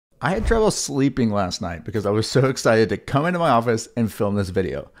I had trouble sleeping last night because I was so excited to come into my office and film this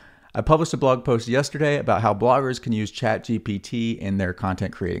video. I published a blog post yesterday about how bloggers can use ChatGPT in their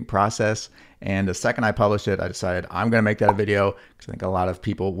content creating process. And the second I published it, I decided I'm going to make that a video because I think a lot of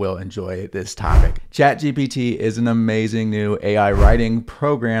people will enjoy this topic. ChatGPT is an amazing new AI writing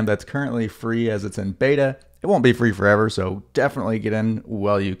program that's currently free as it's in beta. It won't be free forever, so definitely get in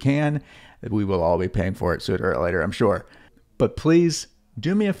while you can. We will all be paying for it sooner or later, I'm sure. But please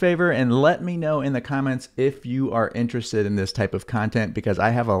do me a favor and let me know in the comments if you are interested in this type of content, because I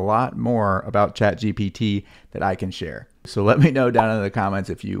have a lot more about ChatGPT that I can share. So let me know down in the comments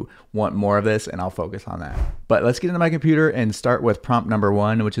if you want more of this and I'll focus on that. But let's get into my computer and start with prompt number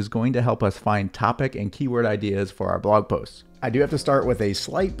 1, which is going to help us find topic and keyword ideas for our blog posts. I do have to start with a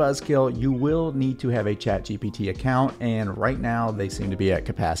slight buzzkill. You will need to have a ChatGPT account, and right now they seem to be at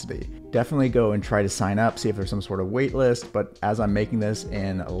capacity. Definitely go and try to sign up, see if there's some sort of wait list, but as I'm making this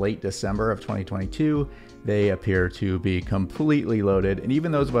in late December of 2022, they appear to be completely loaded, and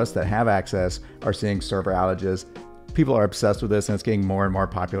even those of us that have access are seeing server outages. People are obsessed with this and it's getting more and more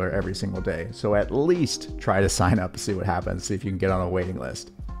popular every single day. So at least try to sign up and see what happens, see if you can get on a waiting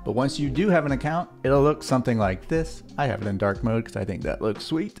list. But once you do have an account, it'll look something like this. I have it in dark mode because I think that looks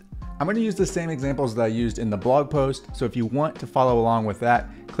sweet. I'm going to use the same examples that I used in the blog post. So if you want to follow along with that,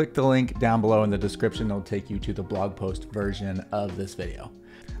 click the link down below in the description. It'll take you to the blog post version of this video.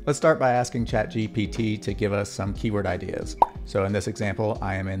 Let's start by asking ChatGPT to give us some keyword ideas. So in this example,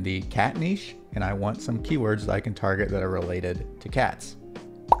 I am in the cat niche and I want some keywords that I can target that are related to cats.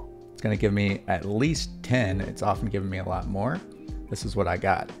 It's going to give me at least 10. It's often given me a lot more. This is what I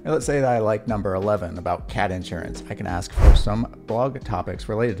got. Now let's say that I like number 11 about cat insurance. I can ask for some blog topics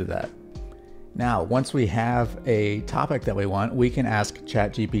related to that. Now, once we have a topic that we want, we can ask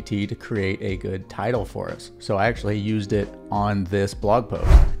ChatGPT to create a good title for us. So I actually used it on this blog post.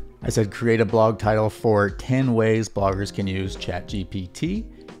 I said, create a blog title for 10 ways bloggers can use ChatGPT,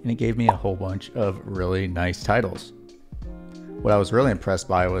 and it gave me a whole bunch of really nice titles. What I was really impressed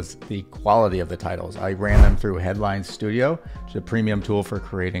by was the quality of the titles. I ran them through Headline Studio, which is a premium tool for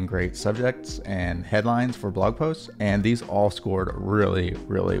creating great subjects and headlines for blog posts, and these all scored really,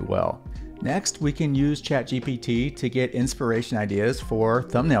 really well. Next, we can use ChatGPT to get inspiration ideas for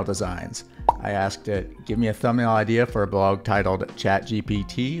thumbnail designs. I asked it, give me a thumbnail idea for a blog titled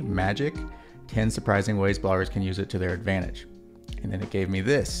ChatGPT Magic, 10 surprising ways bloggers can use it to their advantage. And then it gave me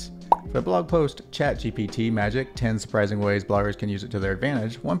this. For a blog post, ChatGPT Magic, 10 surprising ways bloggers can use it to their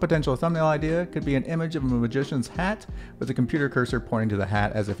advantage. One potential thumbnail idea could be an image of a magician's hat with a computer cursor pointing to the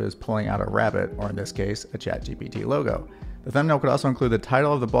hat as if it was pulling out a rabbit, or in this case, a ChatGPT logo. The thumbnail could also include the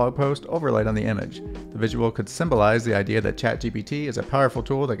title of the blog post overlaid on the image. The visual could symbolize the idea that ChatGPT is a powerful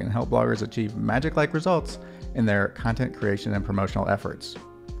tool that can help bloggers achieve magic-like results in their content creation and promotional efforts.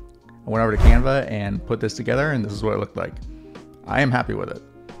 I went over to Canva and put this together, and this is what it looked like. I am happy with it.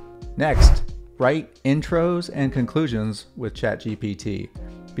 Next, write intros and conclusions with ChatGPT.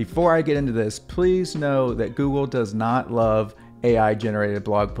 Before I get into this, please know that Google does not love AI-generated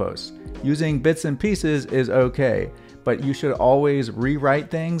blog posts. Using bits and pieces is okay, but you should always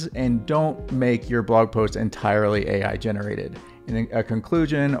rewrite things and don't make your blog post entirely AI-generated. A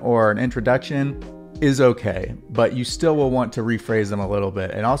conclusion or an introduction is okay, but you still will want to rephrase them a little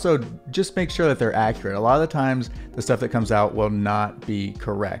bit, and also just make sure that they're accurate. A lot of the times the stuff that comes out will not be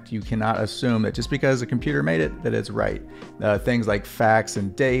correct. You cannot assume that just because a computer made it that it's right. Things like facts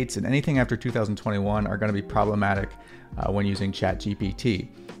and dates and anything after 2021 are going to be problematic when using ChatGPT.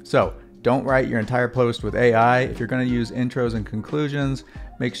 So don't write your entire post with AI. If you're going to use intros and conclusions,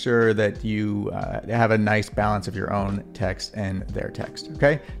 make sure that you have a nice balance of your own text and their text,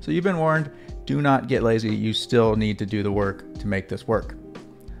 okay? So you've been warned. Do not get lazy. You still need to do the work to make this work.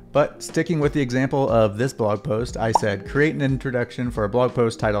 But sticking with the example of this blog post, I said, create an introduction for a blog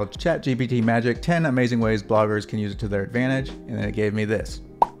post titled ChatGPT Magic, 10 amazing ways bloggers can use it to their advantage. And then it gave me this.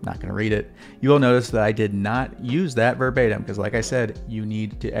 Not going to read it. You will notice that I did not use that verbatim because, like I said, you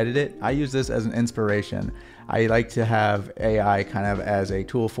need to edit it. I use this as an inspiration. I like to have AI kind of as a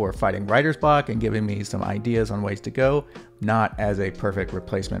tool for fighting writer's block and giving me some ideas on ways to go, not as a perfect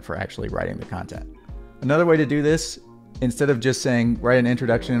replacement for actually writing the content. Another way to do this, instead of just saying write an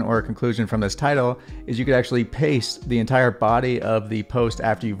introduction or a conclusion from this title, is you could actually paste the entire body of the post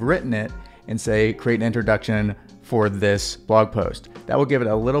after you've written it and say create an introduction for this blog post. That will give it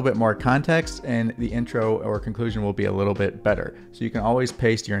a little bit more context, and the intro or conclusion will be a little bit better. So you can always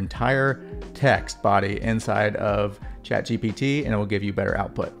paste your entire text body inside of ChatGPT and it will give you better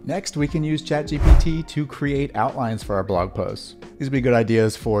output. Next, we can use ChatGPT to create outlines for our blog posts. These would be good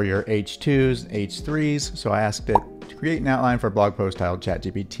ideas for your H2s, H3s. So I asked it to Create an outline for a blog post titled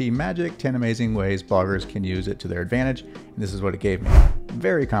ChatGPT Magic, 10 amazing ways bloggers can use it to their advantage. And this is what it gave me.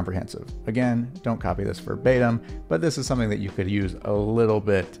 Very comprehensive. Again, don't copy this verbatim, but this is something that you could use a little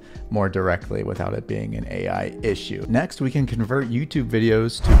bit more directly without it being an AI issue. Next, we can convert YouTube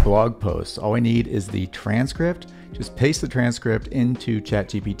videos to blog posts. All we need is the transcript. Just paste the transcript into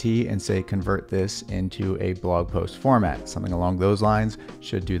ChatGPT and say, convert this into a blog post format. Something along those lines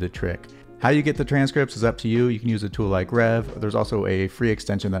should do the trick. How you get the transcripts is up to you. You can use a tool like Rev. There's also a free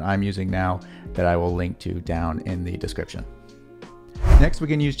extension that I'm using now that I will link to down in the description. Next, we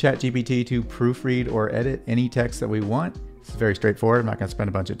can use ChatGPT to proofread or edit any text that we want. It's very straightforward. I'm not going to spend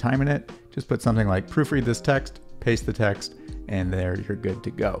a bunch of time in it. Just put something like proofread this text, paste the text, and there you're good to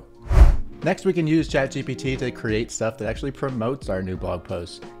go. Next, we can use ChatGPT to create stuff that actually promotes our new blog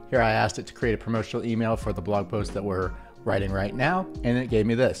posts. Here I asked it to create a promotional email for the blog post that we're writing right now, and it gave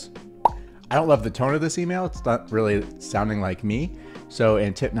me this. I don't love the tone of this email. It's not really sounding like me. So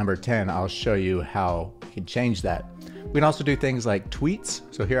in tip number 10, I'll show you how you can change that. We can also do things like tweets.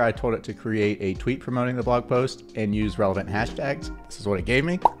 So here I told it to create a tweet promoting the blog post and use relevant hashtags. This is what it gave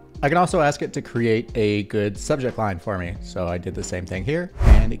me. I can also ask it to create a good subject line for me. So I did the same thing here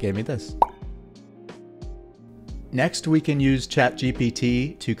and it gave me this. Next, we can use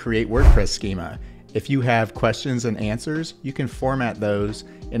ChatGPT to create WordPress schema. If you have questions and answers, you can format those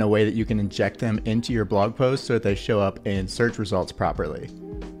in a way that you can inject them into your blog post so that they show up in search results properly.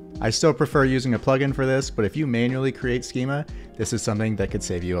 I still prefer using a plugin for this, but if you manually create schema, this is something that could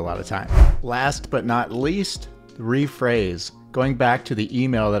save you a lot of time. Last but not least, rephrase. Going back to the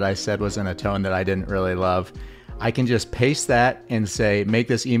email that I said was in a tone that I didn't really love, I can just paste that and say, make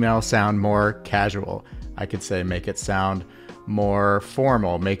this email sound more casual. I could say, make it sound more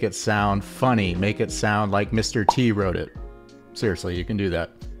formal, make it sound funny, make it sound like Mr. T wrote it. Seriously, you can do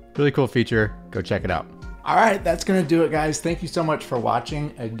that. Really cool feature. Go check it out. All right, that's going to do it, guys. Thank you so much for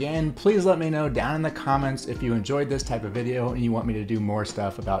watching. Again, please let me know down in the comments if you enjoyed this type of video and you want me to do more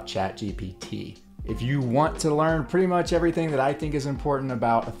stuff about ChatGPT. If you want to learn pretty much everything that I think is important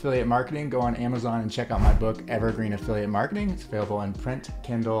about affiliate marketing, go on Amazon and check out my book, Evergreen Affiliate Marketing. It's available in print,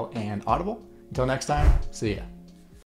 Kindle, and Audible. Until next time, see ya.